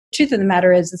truth of the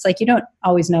matter is, it's like you don't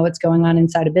always know what's going on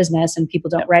inside a business, and people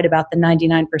don't write about the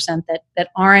 99% that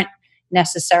aren't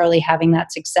necessarily having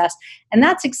that success. And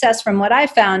that success, from what I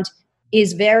found,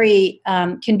 is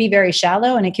can be very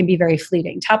shallow, and it can be very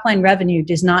fleeting. Top line revenue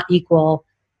does not equal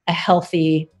a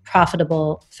healthy,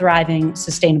 profitable, thriving,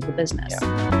 sustainable business.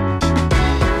 Yeah.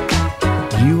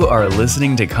 You are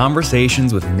listening to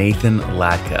Conversations with Nathan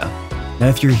Latka. Now,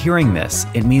 if you're hearing this,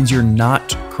 it means you're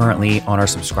not currently on our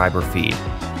subscriber feed.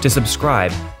 To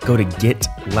subscribe, go to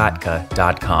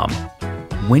getlatka.com.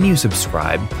 When you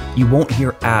subscribe, you won't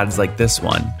hear ads like this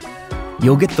one.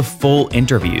 You'll get the full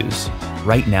interviews.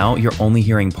 Right now, you're only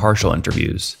hearing partial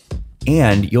interviews.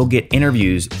 And you'll get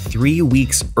interviews 3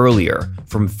 weeks earlier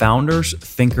from founders,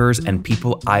 thinkers, and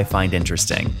people I find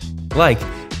interesting. Like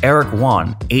Eric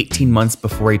Yuan, 18 months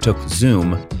before he took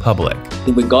Zoom public.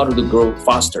 We got to grow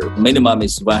faster. Minimum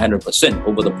is 100%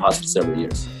 over the past several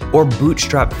years. Or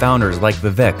bootstrap founders like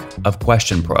Vivek of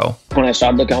Question Pro. When I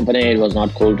started the company, it was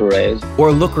not cool to raise.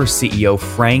 Or Looker CEO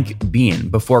Frank Bean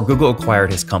before Google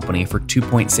acquired his company for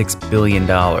 $2.6 billion.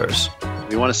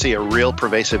 We want to see a real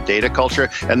pervasive data culture,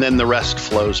 and then the rest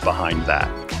flows behind that.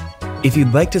 If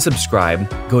you'd like to subscribe,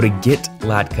 go to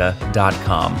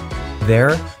getlatka.com.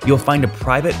 There, you'll find a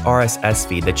private RSS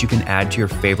feed that you can add to your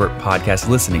favorite podcast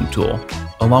listening tool,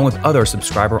 along with other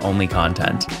subscriber-only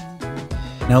content.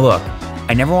 Now look,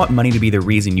 I never want money to be the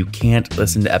reason you can't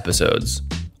listen to episodes.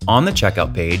 On the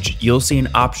checkout page, you'll see an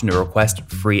option to request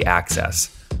free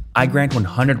access. I grant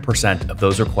 100% of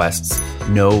those requests,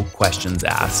 no questions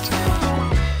asked.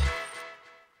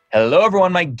 Hello,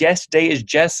 everyone. My guest today is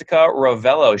Jessica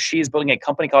Rovelo. She is building a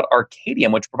company called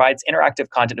Arcadium, which provides interactive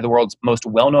content to the world's most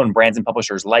well-known brands and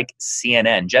publishers like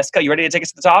CNN. Jessica, you ready to take us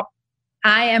to the top?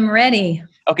 I am ready.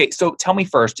 Okay, so tell me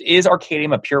first, is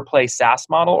Arcadium a pure play SaaS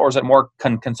model, or is it more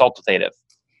consultative?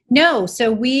 No,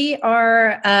 so we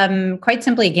are quite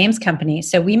simply a games company.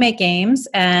 So we make games,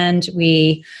 and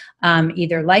we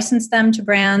either license them to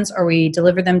brands, or we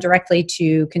deliver them directly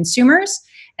to consumers.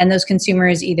 And those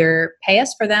consumers either pay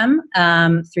us for them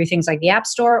through things like the App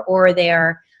Store, or they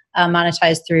are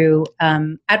monetized through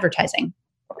advertising.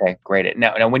 Okay, great.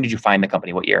 Now, when did you find the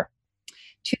company? What year?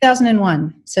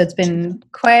 2001. So it's been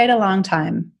quite a long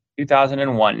time.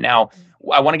 2001. Now,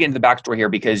 I want to get into the backstory here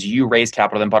because you raised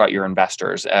capital, then bought out your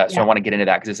investors. So I want to get into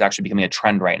that because it's actually becoming a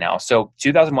trend right now. So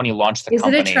 2001, you launched the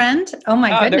company. Is it a trend? Oh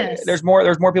my goodness. There's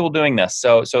more people doing this.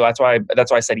 So that's why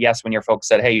I said yes when your folks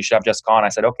said, hey, you should have Jessica on. I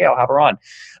said, okay, I'll have her on.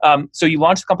 So you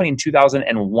launched the company in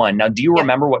 2001. Now, do you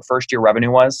remember what first year revenue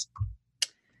was?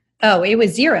 Oh, it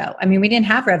was zero. I mean, we didn't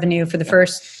have revenue for the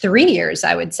first 3 years,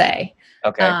 I would say.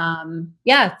 Okay.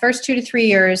 First 2 to 3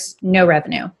 years, no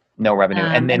revenue. No revenue.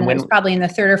 And then when it was probably in the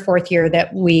third or fourth year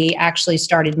that we actually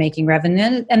started making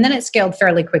revenue. And then it scaled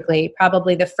fairly quickly.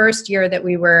 Probably the first year that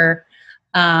we were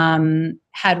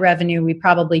had revenue, we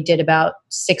probably did about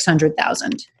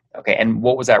 600,000. Okay. And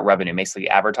what was that revenue? Basically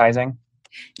advertising?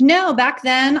 No, back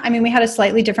then, I mean, we had a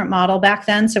slightly different model back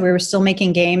then. So we were still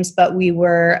making games, but we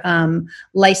were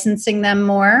licensing them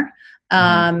more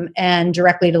and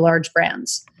directly to large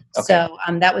brands. Okay. So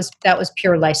that was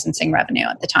pure licensing revenue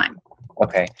at the time.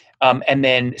 Okay. And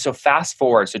then, so fast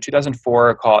forward, so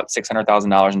 2004, call it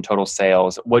 $600,000 in total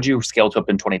sales. What'd you scale to up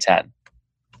in 2010?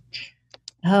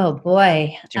 Oh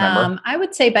boy. Do you remember? I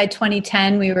would say by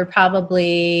 2010, we were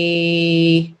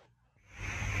probably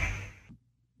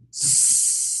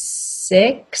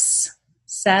 6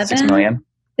 million.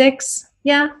 6.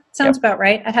 Yeah. Sounds about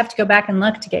right. I'd have to go back and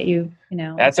look to get you,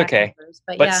 That's okay. Numbers,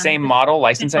 but same model,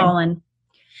 licensing?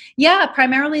 Yeah,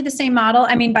 primarily the same model.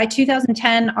 I mean, by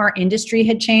 2010, our industry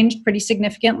had changed pretty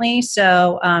significantly.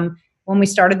 So when we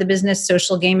started the business,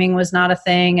 social gaming was not a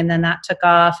thing. And then that took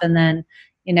off. And then,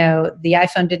 the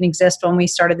iPhone didn't exist when we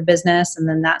started the business. And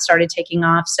then that started taking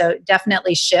off. So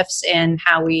definitely shifts in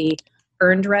how we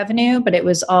earned revenue. But it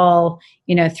was all,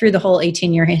 through the whole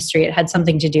 18-year history, it had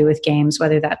something to do with games,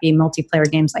 whether that be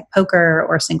multiplayer games like poker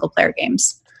or single-player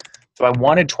games. So I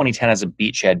wanted 2010 as a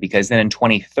beachhead because then in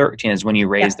 2013 is when you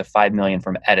raised the $5 million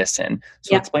from Edison.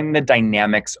 So explain the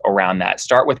dynamics around that.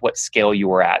 Start with what scale you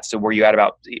were at. So were you at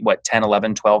about 10,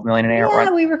 11, 12 million in ARR?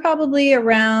 Yeah, we were probably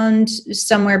around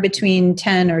somewhere between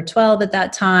 10 or 12 at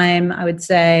that time, I would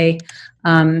say.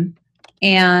 And,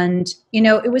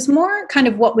 it was more kind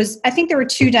of I think there were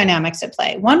two dynamics at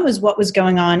play. One was what was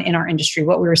going on in our industry,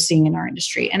 what we were seeing in our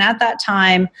industry. And at that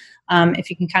time, if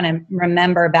you can kind of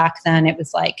remember back then, it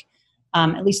was like,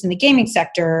 at least in the gaming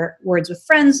sector, Words with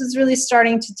Friends was really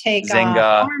starting to take Zynga.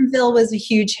 off. Farmville was a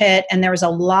huge hit, and there was a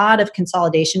lot of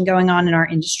consolidation going on in our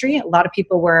industry. A lot of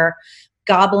people were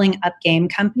gobbling up game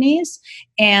companies.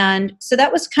 And so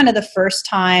that was kind of the first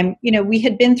time, we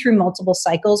had been through multiple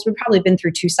cycles. We'd probably been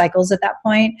through 2 cycles at that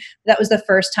point. That was the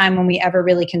first time when we ever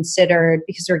really considered,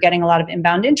 because we were getting a lot of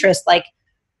inbound interest, like,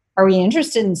 are we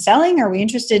interested in selling? Are we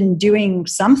interested in doing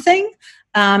something?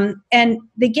 And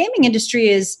the gaming industry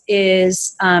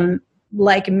is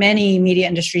like many media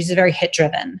industries, is very hit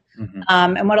driven. Mm-hmm.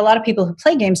 And what a lot of people who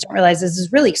play games don't realize is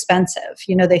it's really expensive.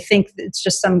 They think it's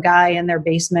just some guy in their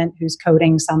basement who's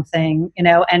coding something,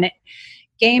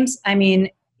 games,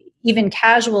 even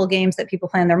casual games that people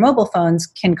play on their mobile phones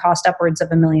can cost upwards of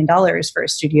 $1 million for a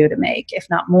studio to make, if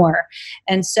not more.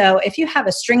 And so if you have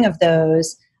a string of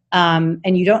those,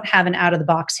 and you don't have an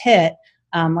out-of-the-box hit,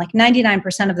 like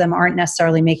 99% of them aren't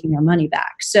necessarily making their money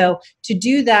back. So to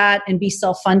do that and be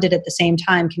self-funded at the same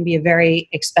time can be a very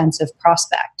expensive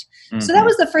prospect. Mm-hmm. So that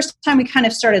was the first time we kind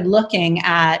of started looking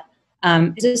at,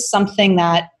 is this something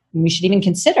that we should even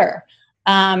consider?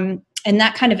 And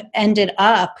that kind of ended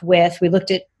up with, we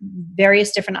looked at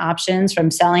various different options from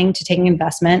selling to taking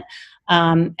investment.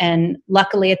 And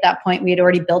luckily at that point, we had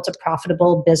already built a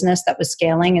profitable business that was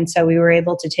scaling. And so we were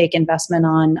able to take investment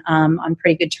on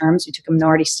pretty good terms. We took a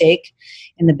minority stake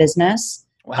in the business.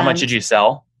 Well, how much did you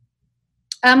sell?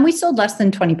 We sold less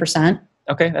than 20%.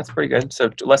 Okay, that's pretty good.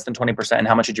 So less than 20%. And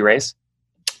how much did you raise?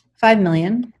 $5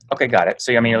 million. Okay, got it.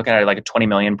 So, you're looking at like a $20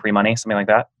 million pre-money, something like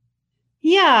that?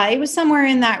 Yeah, it was somewhere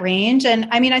in that range. And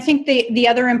I think the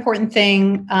other important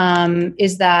thing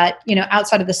is that,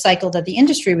 outside of the cycle that the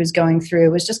industry was going through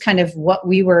was just kind of what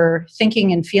we were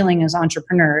thinking and feeling as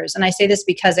entrepreneurs. And I say this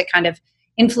because it kind of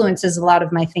influences a lot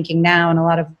of my thinking now and a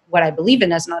lot of what I believe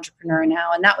in as an entrepreneur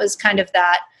now. And that was kind of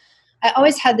that. I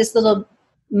always had this little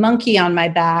monkey on my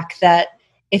back that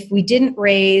if we didn't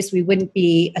raise, we wouldn't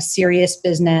be a serious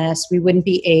business. We wouldn't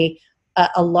be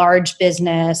a large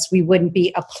business. We wouldn't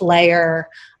be a player.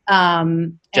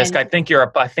 Jessica, I think you're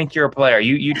a player.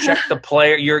 You check the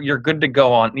player. You're good to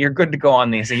go on. You're good to go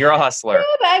on these. You're a hustler. Yeah,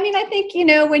 but I think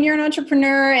when you're an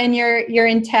entrepreneur and you're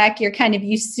in tech,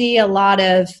 you see a lot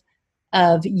of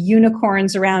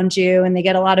unicorns around you, and they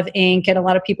get a lot of ink, and a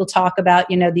lot of people talk about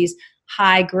these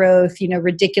high growth,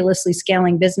 ridiculously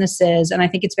scaling businesses. And I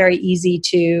think it's very easy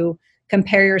to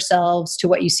compare yourselves to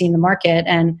what you see in the market.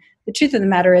 And the truth of the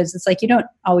matter is, it's like you don't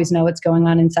always know what's going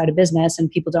on inside a business,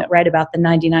 and people don't write about the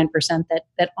 99%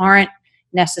 that aren't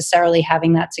necessarily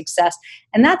having that success.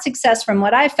 And that success, from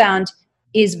what I found,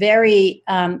 is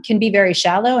can be very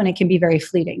shallow, and it can be very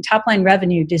fleeting. Top line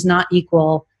revenue does not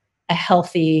equal a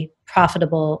healthy,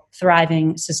 profitable,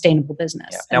 thriving, sustainable business.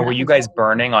 Yeah. Now, were you guys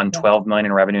burning on $12 million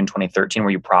in revenue in 2013? Were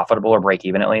you profitable or break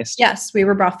even at least? Yes, we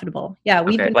were profitable. Yeah,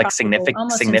 we've been like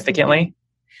significantly.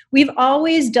 We've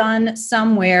always done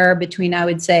somewhere between, I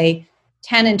would say,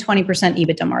 10 and 20%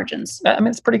 EBITDA margins.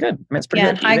 It's pretty good. It's pretty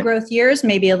good. In high growth years,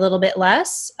 maybe a little bit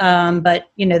less, but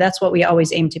that's what we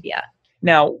always aim to be at.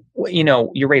 Now,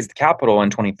 you raise the capital in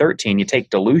 2013, you take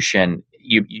dilution,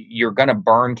 you're going to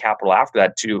burn capital after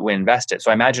that to invest it.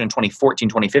 So I imagine in 2014,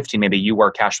 2015, maybe you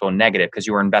were cash flow negative because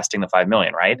you were investing the $5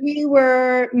 million, right? We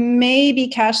were maybe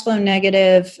cash flow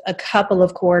negative a couple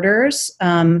of quarters.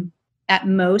 At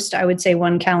most, I would say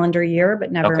 1 calendar year,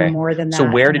 but never more than that.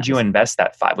 So where did you invest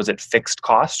that $5? Was it fixed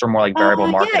costs or more like variable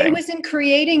marketing? Yeah, it was in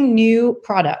creating new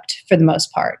product for the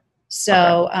most part.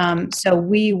 So, so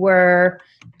we were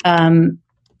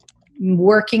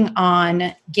working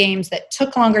on games that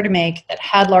took longer to make, that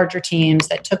had larger teams,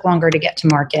 that took longer to get to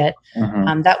market.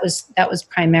 Mm-hmm. That was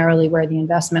primarily where the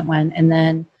investment went, and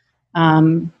then,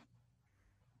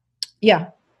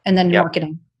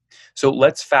 marketing. So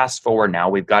let's fast forward now.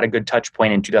 We've got a good touch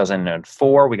point in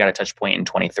 2004. We got a touch point in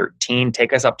 2013.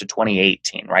 Take us up to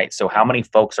 2018, right? So how many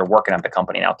folks are working at the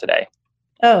company now today?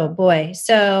 Oh boy.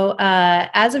 So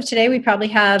as of today, we probably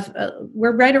have,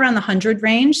 we're right around the 100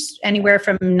 range, anywhere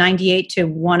from 98 to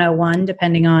 101,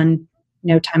 depending on,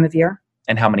 time of year.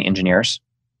 And how many engineers?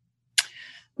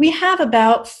 We have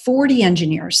about 40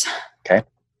 engineers. Okay.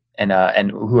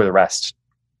 And who are the rest?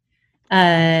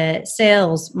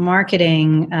 Sales,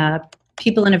 marketing,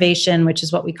 people innovation, which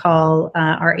is what we call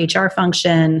our HR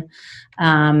function.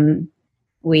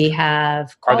 We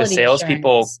have quality. Are the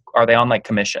salespeople, are they on like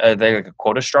commission? Are they like a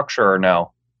quota structure or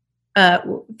no?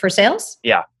 For sales?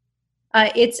 Yeah.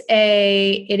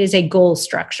 It is a goal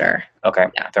structure. Okay.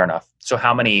 Yeah. Fair enough. So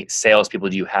how many salespeople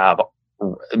do you have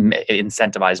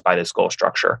incentivized by this goal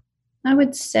structure? I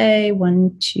would say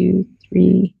 1, 2,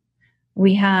 3.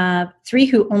 We have 3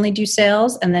 who only do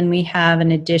sales, and then we have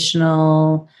an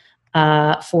additional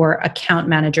 4 account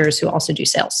managers who also do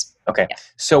sales. Okay. Yeah.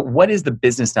 So what does the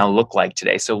business now look like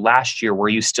today? So last year, were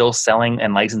you still selling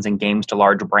and licensing games to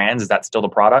larger brands? Is that still the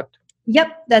product?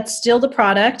 Yep, that's still the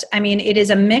product. I mean, it is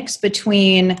a mix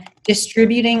between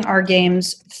distributing our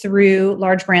games through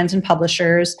large brands and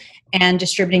publishers and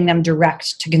distributing them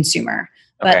direct to consumer.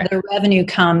 Okay. But the revenue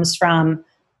comes from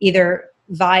either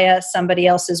via somebody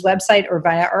else's website or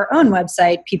via our own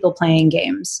website, people playing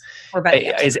games. Or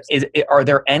via Are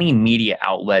there any media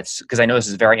outlets, because I know this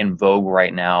is very in vogue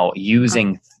right now,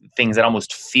 using things that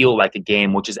almost feel like a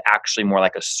game, which is actually more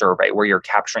like a survey where you're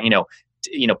capturing,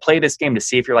 play this game to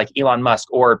see if you're like Elon Musk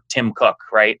or Tim Cook,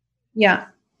 right? Yeah.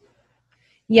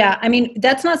 Yeah. I mean,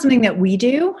 that's not something that we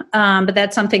do, but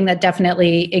that's something that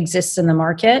definitely exists in the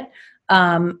market.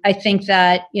 I think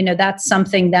that, that's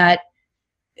something that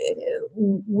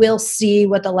we'll see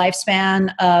what the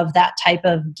lifespan of that type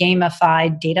of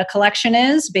gamified data collection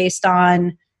is based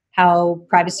on how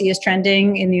privacy is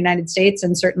trending in the United States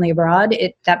and certainly abroad.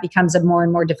 That becomes a more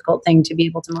and more difficult thing to be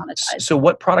able to monetize. So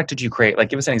what product did you create? Like,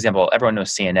 give us an example. Everyone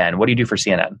knows CNN. What do you do for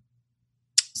CNN?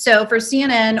 So for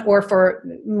CNN, or for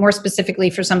more specifically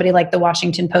for somebody like the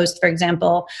Washington Post, for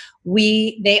example,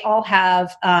 they all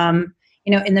have,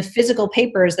 in the physical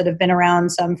papers that have been around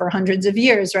some for hundreds of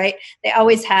years, right? They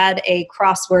always had a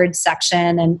crossword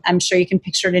section, and I'm sure you can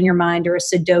picture it in your mind, or a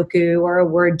Sudoku or a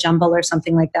word jumble or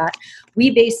something like that.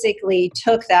 We basically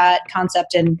took that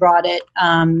concept and brought it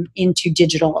into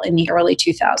digital in the early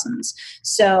 2000s.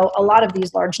 So a lot of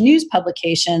these large news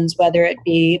publications, whether it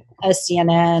be a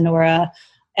CNN or a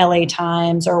LA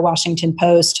Times or Washington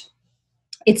Post,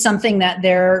 it's something that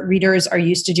their readers are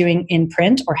used to doing in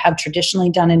print or have traditionally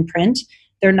done in print.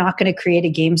 They're not going to create a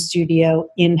game studio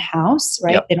in-house,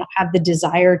 right? Yep. They don't have the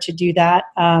desire to do that,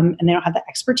 and they don't have the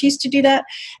expertise to do that.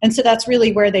 And so that's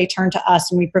really where they turn to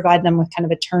us, and we provide them with kind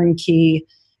of a turnkey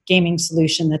gaming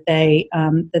solution that they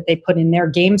put in their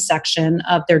game section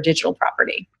of their digital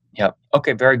property. Yep.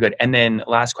 Okay, very good. And then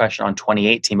last question on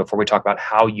 2018, before we talk about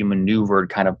how you maneuvered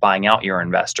kind of buying out your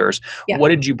investors. Yeah. What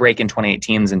did you break in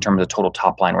 2018 in terms of total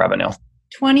top line revenue?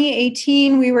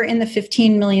 2018, we were in the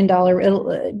 $15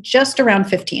 million, just around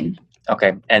 15.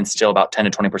 Okay. And still about 10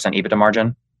 to 20% EBITDA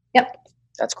margin? Yep.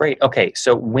 That's great. Okay.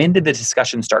 So when did the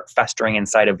discussion start festering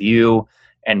inside of you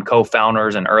and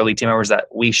co-founders and early team members that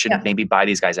we should maybe buy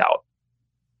these guys out?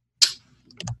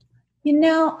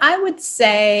 I would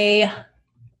say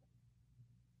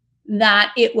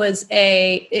that it was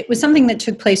something that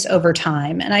took place over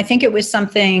time. And I think it was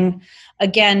something,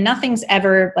 again, nothing's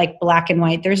ever like black and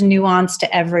white. There's nuance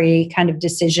to every kind of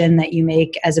decision that you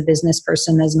make as a business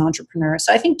person, as an entrepreneur.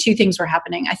 So I think two things were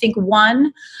happening. I think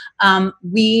one,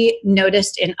 we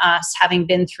noticed in us, having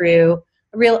been through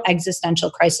a real existential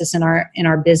crisis in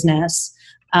our business,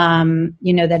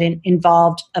 that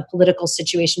involved a political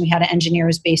situation. We had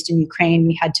engineers based in Ukraine.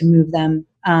 We had to move them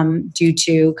due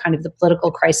to kind of the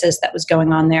political crisis that was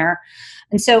going on there.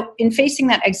 And so in facing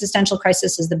that existential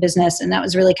crisis as the business, and that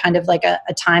was really kind of like a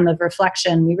time of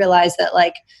reflection, we realized that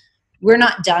like, we're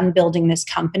not done building this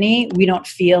company. We don't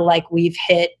feel like we've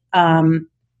hit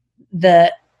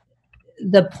the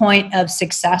point of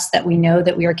success that we know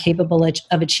that we are capable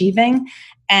of achieving.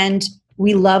 And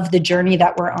we love the journey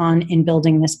that we're on in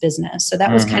building this business. So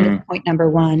that was kind of point number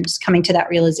one, just coming to that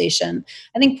realization.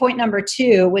 I think point number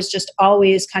two was just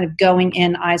always kind of going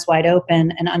in eyes wide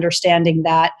open and understanding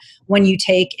that when you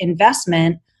take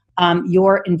investment,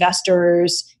 your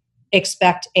investors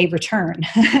expect a return.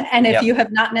 And if you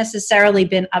have not necessarily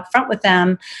been upfront with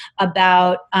them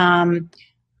about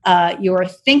your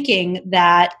thinking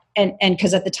that, and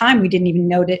because at the time we didn't even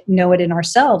know it in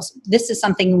ourselves, this is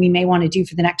something we may want to do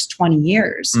for the next 20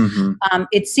 years.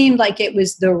 It seemed like it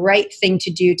was the right thing to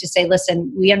do to say,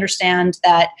 listen, we understand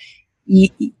that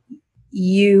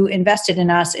you invested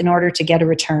in us in order to get a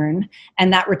return,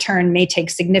 and that return may take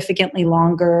significantly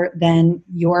longer than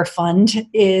your fund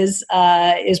is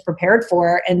prepared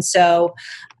for. And so,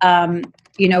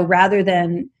 rather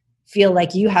than feel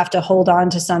like you have to hold on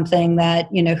to something that,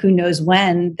 who knows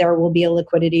when there will be a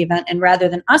liquidity event. And rather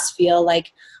than us feel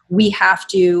like we have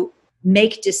to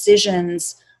make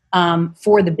decisions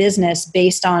for the business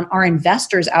based on our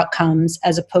investors' outcomes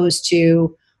as opposed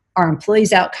to our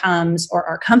employees' outcomes or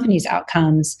our company's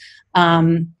outcomes.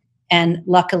 And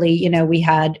luckily, we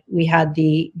had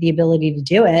the ability to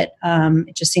do it.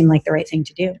 It just seemed like the right thing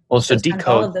to do. Well, so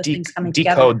decode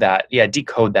that. Yeah,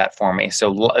 decode that for me. So,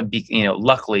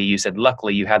 luckily, you said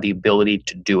luckily you had the ability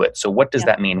to do it. So what does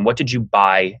that mean? What did you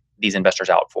buy these investors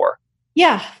out for?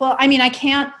 Yeah, well, I mean, I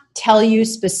can't tell you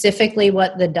specifically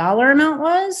what the dollar amount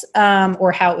was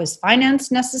or how it was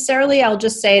financed necessarily. I'll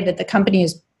just say that the company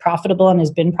is profitable and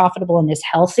has been profitable and is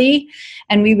healthy.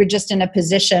 And we were just in a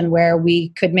position where we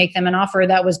could make them an offer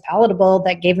that was palatable,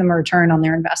 that gave them a return on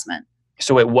their investment.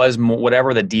 So it was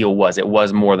whatever the deal was, it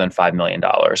was more than $5 million.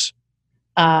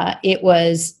 It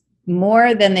was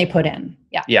more than they put in.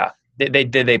 Yeah. Yeah.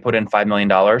 Did they put in $5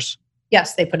 million?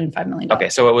 Yes, they put in $5 million. Okay.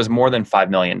 So it was more than $5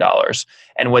 million.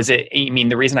 And was it, I mean,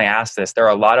 the reason I asked this, there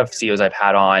are a lot of CEOs I've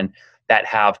had on that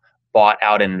have bought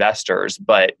out investors,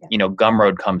 but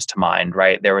Gumroad comes to mind,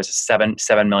 right? There was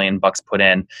 $7 million put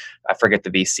in. I forget the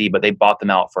VC, but they bought them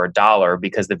out for $1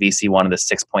 because the VC wanted the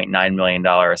 $6.9 million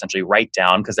essentially write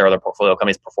down because their other portfolio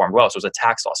companies performed well. So it was a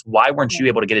tax loss. Why weren't you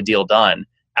able to get a deal done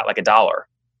at like $1?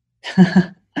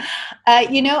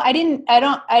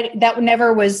 That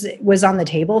never was on the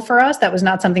table for us. That was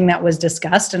not something that was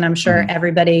discussed. And I'm sure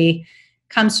everybody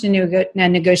comes to a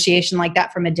negotiation like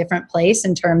that from a different place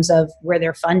in terms of where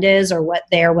their fund is or what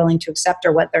they're willing to accept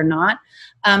or what they're not.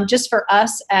 Just for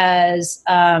us as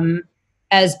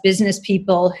business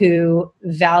people who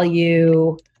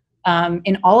value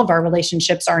in all of our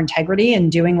relationships our integrity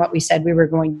and doing what we said we were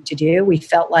going to do, we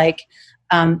felt like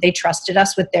they trusted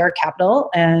us with their capital,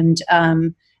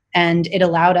 and it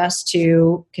allowed us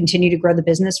to continue to grow the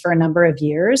business for a number of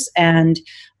years. And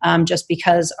just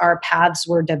because our paths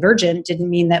were divergent didn't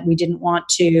mean that we didn't want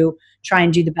to try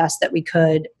and do the best that we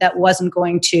could. That wasn't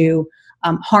going to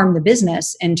harm the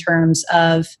business in terms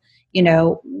of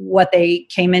what they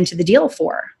came into the deal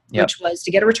for, which was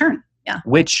to get a return. Yeah.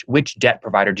 Which debt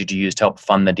provider did you use to help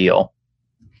fund the deal?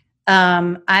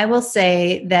 I will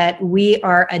say that we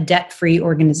are a debt-free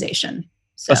organization.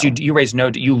 So you raised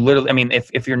you literally, I mean,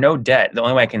 if you're no debt, the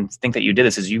only way I can think that you did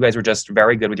this is you guys were just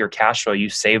very good with your cash flow. You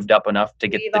saved up enough to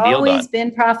get the deal done. We've always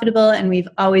been profitable and we've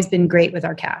always been great with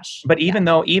our cash. But even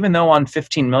though on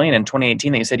 15 million in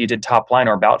 2018 that you said you did top line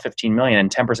or about 15 million and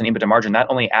 10% EBITDA margin, that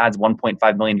only adds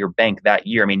 1.5 million to your bank that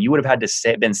year. I mean, you would have had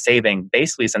to been saving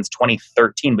basically since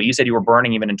 2013, but you said you were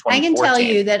burning even in 2014. I can tell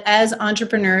you that as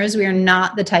entrepreneurs, we are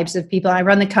not the types of people. I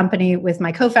run the company with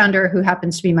my co-founder who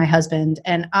happens to be my husband,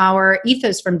 and our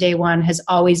ethos from day one has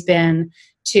always been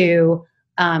to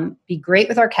be great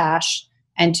with our cash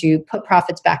and to put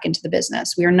profits back into the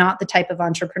business. We are not the type of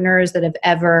entrepreneurs that have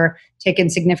ever taken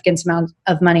significant amounts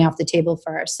of money off the table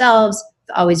for ourselves,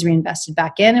 always reinvested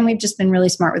back in, and we've just been really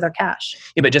smart with our cash.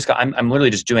 Yeah, but Jessica, I'm literally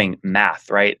just doing math,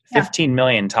 right? Yeah. 15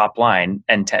 million top line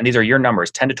and 10, these are your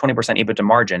numbers, 10 to 20% EBITDA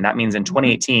margin. That means in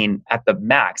 2018 at the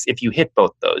max, if you hit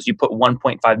both those, you put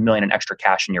 1.5 million in extra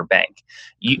cash in your bank.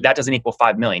 That doesn't equal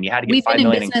 5 million. You had to get 5 million.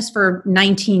 We've been in business for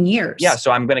 19 years. Yeah,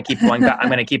 so I'm going to keep going back. I'm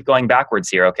going to keep going backwards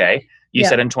here, okay? You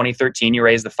said in 2013 you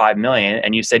raised the 5 million,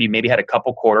 and you said you maybe had a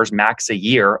couple quarters, max a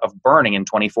year of burning in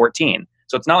 2014.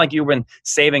 So it's not like you've been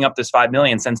saving up this 5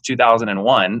 million since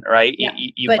 2001, right? Yeah.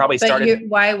 You probably started.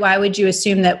 Why would you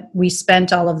assume that we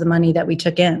spent all of the money that we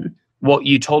took in? Well,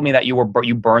 you told me that you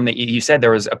burned that. You said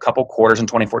there was a couple quarters in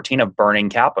 2014 of burning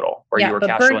capital, where you were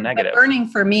cash flow negative. But burning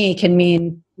for me can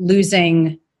mean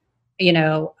losing,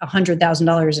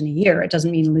 $100,000 in a year. It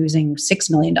doesn't mean losing $6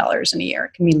 million in a year.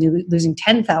 It can mean losing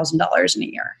 $10,000 in a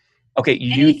year. Okay,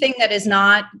 anything that is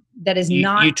not.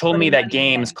 You told me that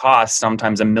games cost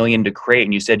sometimes $1 million to create,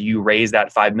 and you said you raised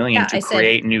that $5 million to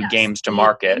create new games to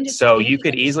market. So you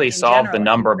could easily solve the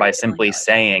number by simply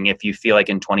saying, if you feel like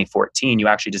in 2014 you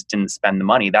actually just didn't spend the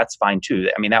money, that's fine too.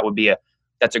 I mean,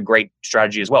 that's a great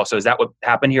strategy as well. So is that what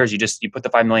happened here? Is you put the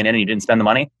 $5 million in and you didn't spend the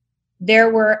money? There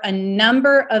were a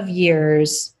number of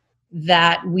years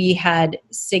that we had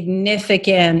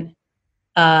significant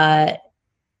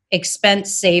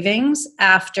expense savings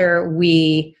after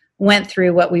we went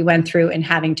through what we went through and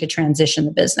having to transition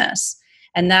the business.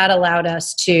 And that allowed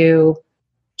us to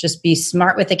just be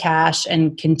smart with the cash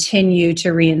and continue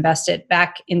to reinvest it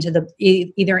back into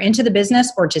either into the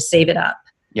business or to save it up.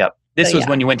 Yep. This was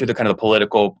when you went through the kind of the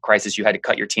political crisis. You had to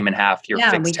cut your team in half, your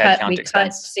fixed headcount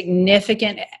expense. Cut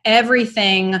significant,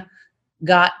 everything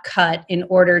got cut in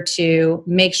order to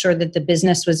make sure that the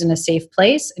business was in a safe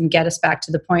place and get us back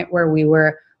to the point where we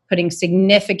were putting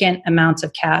significant amounts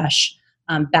of cash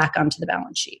back onto the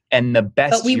balance sheet. And the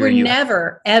best But we were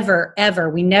never, ever,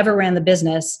 we never ran the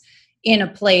business in a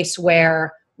place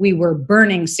where we were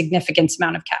burning significant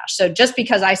amount of cash. So just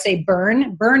because I say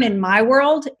burn in my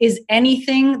world is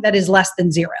anything that is less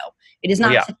than zero. It is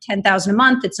not $10,000 a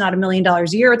month. It's not $1 million a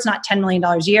year. It's not $10 million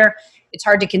a year. It's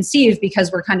hard to conceive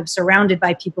because we're kind of surrounded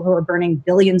by people who are burning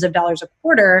billions of dollars a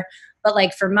quarter. But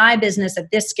like for my business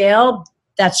at this scale,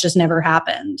 that's just never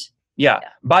happened. Yeah.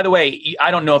 By the way, I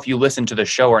don't know if you listen to the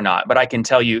show or not, but I can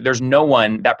tell you there's no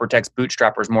one that protects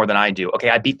bootstrappers more than I do. Okay,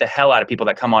 I beat the hell out of people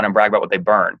that come on and brag about what they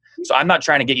burn. So I'm not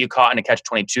trying to get you caught in a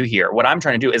catch-22 here. What I'm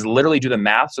trying to do is literally do the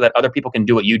math so that other people can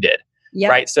do what you did. Yep.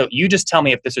 right? So you just tell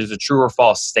me if this is a true or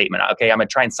false statement. Okay, I'm gonna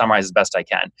try and summarize as best I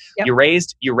can. Yep.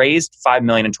 You raised $5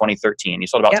 million in 2013. You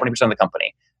sold about 20% of the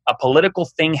company. A political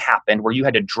thing happened where you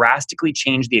had to drastically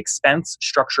change the expense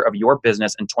structure of your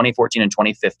business in 2014 and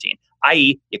 2015,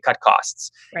 i.e., you cut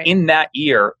costs. Right. In that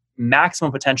year,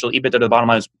 maximum potential EBITDA to the bottom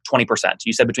line was 20%.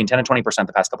 You said between 10 and 20%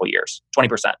 the past couple of years,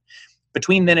 20%.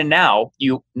 Between then and now,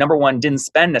 you, number one, didn't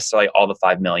spend necessarily all the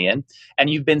 $5 million, and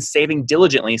you've been saving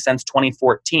diligently since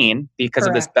 2014 because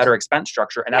of this better expense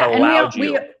structure, and that allowed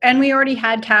you. We already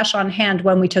had cash on hand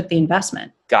when we took the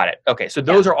investment. Got it. Okay, so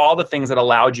those are all the things that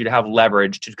allowed you to have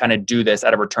leverage to kind of do this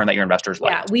at a return that your investors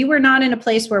liked. Yeah, we were not in a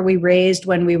place where we raised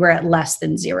when we were at less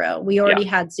than zero. We already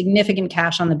had significant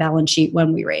cash on the balance sheet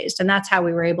when we raised, and that's how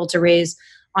we were able to raise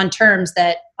on terms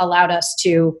that allowed us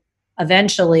to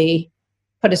eventually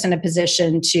put us in a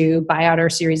position to buy out our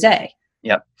Series A.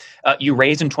 Yep. You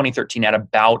raised in 2013 at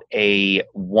about a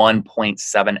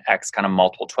 1.7x kind of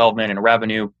multiple, 12 million in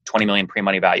revenue, 20 million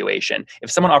pre-money valuation. If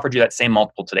someone offered you that same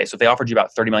multiple today, so if they offered you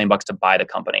about 30 million bucks to buy the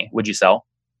company, would you sell?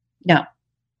 No.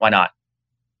 Why not?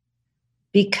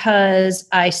 Because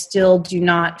I still do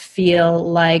not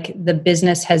feel like the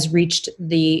business has reached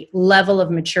the level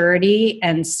of maturity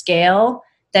and scale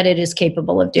that it is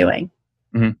capable of doing.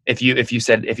 Mm-hmm. If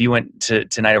you went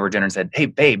to Night Over Dinner and said, "Hey,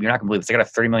 babe, you're not gonna believe this. I got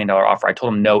a $30 million offer." I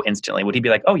told him no instantly. Would he be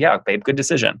like, "Oh yeah, babe, good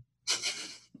decision"?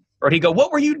 Or would he go,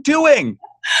 "What were you doing?"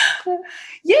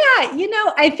 Yeah,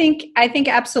 I think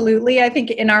absolutely. I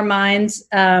think in our minds,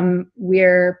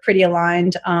 we're pretty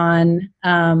aligned on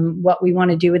what we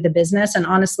want to do with the business. And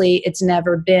honestly, it's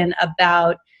never been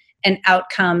about an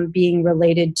outcome being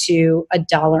related to a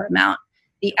dollar amount.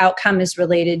 The outcome is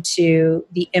related to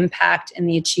the impact and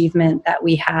the achievement that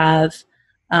we have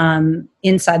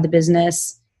inside the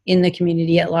business, in the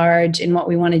community at large, in what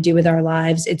we want to do with our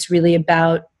lives. It's really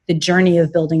about the journey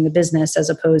of building the business as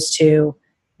opposed to,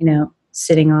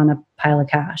 sitting on a pile of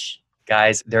cash.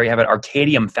 Guys, there you have it.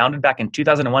 Arcadium, founded back in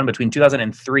 2001, between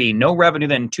 2003, no revenue.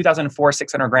 Then 2004,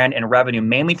 $600,000 in revenue,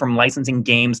 mainly from licensing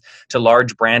games to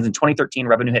large brands. In 2013,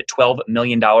 revenue hit $12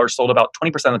 million, sold about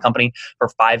 20% of the company for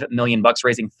 $5 million,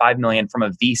 raising $5 million from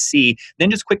a VC. Then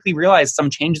just quickly realized some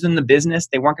changes in the business.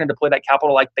 They weren't going to deploy that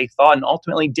capital like they thought, and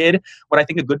ultimately did what I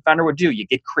think a good founder would do. You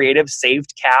get creative,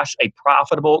 saved cash, a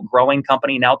profitable, growing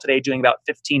company. Now today doing about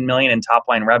 $15 million in top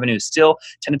line revenue, still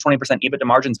 10 to 20% EBITDA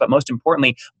margins, but most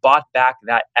importantly, bought back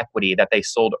that equity that they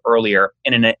sold earlier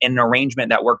in an arrangement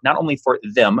that worked not only for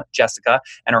them, Jessica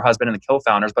and her husband and the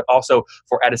co-founders, but also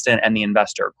for Edison and the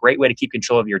investor. Great way to keep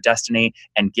control of your destiny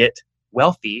and get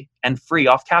wealthy and free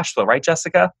off cash flow, right,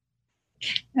 Jessica?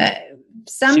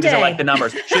 Someday. She doesn't like the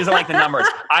numbers. She doesn't like the numbers.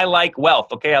 I like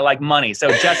wealth, okay? I like money. So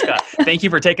Jessica, thank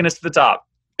you for taking us to the top.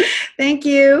 Thank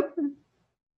you.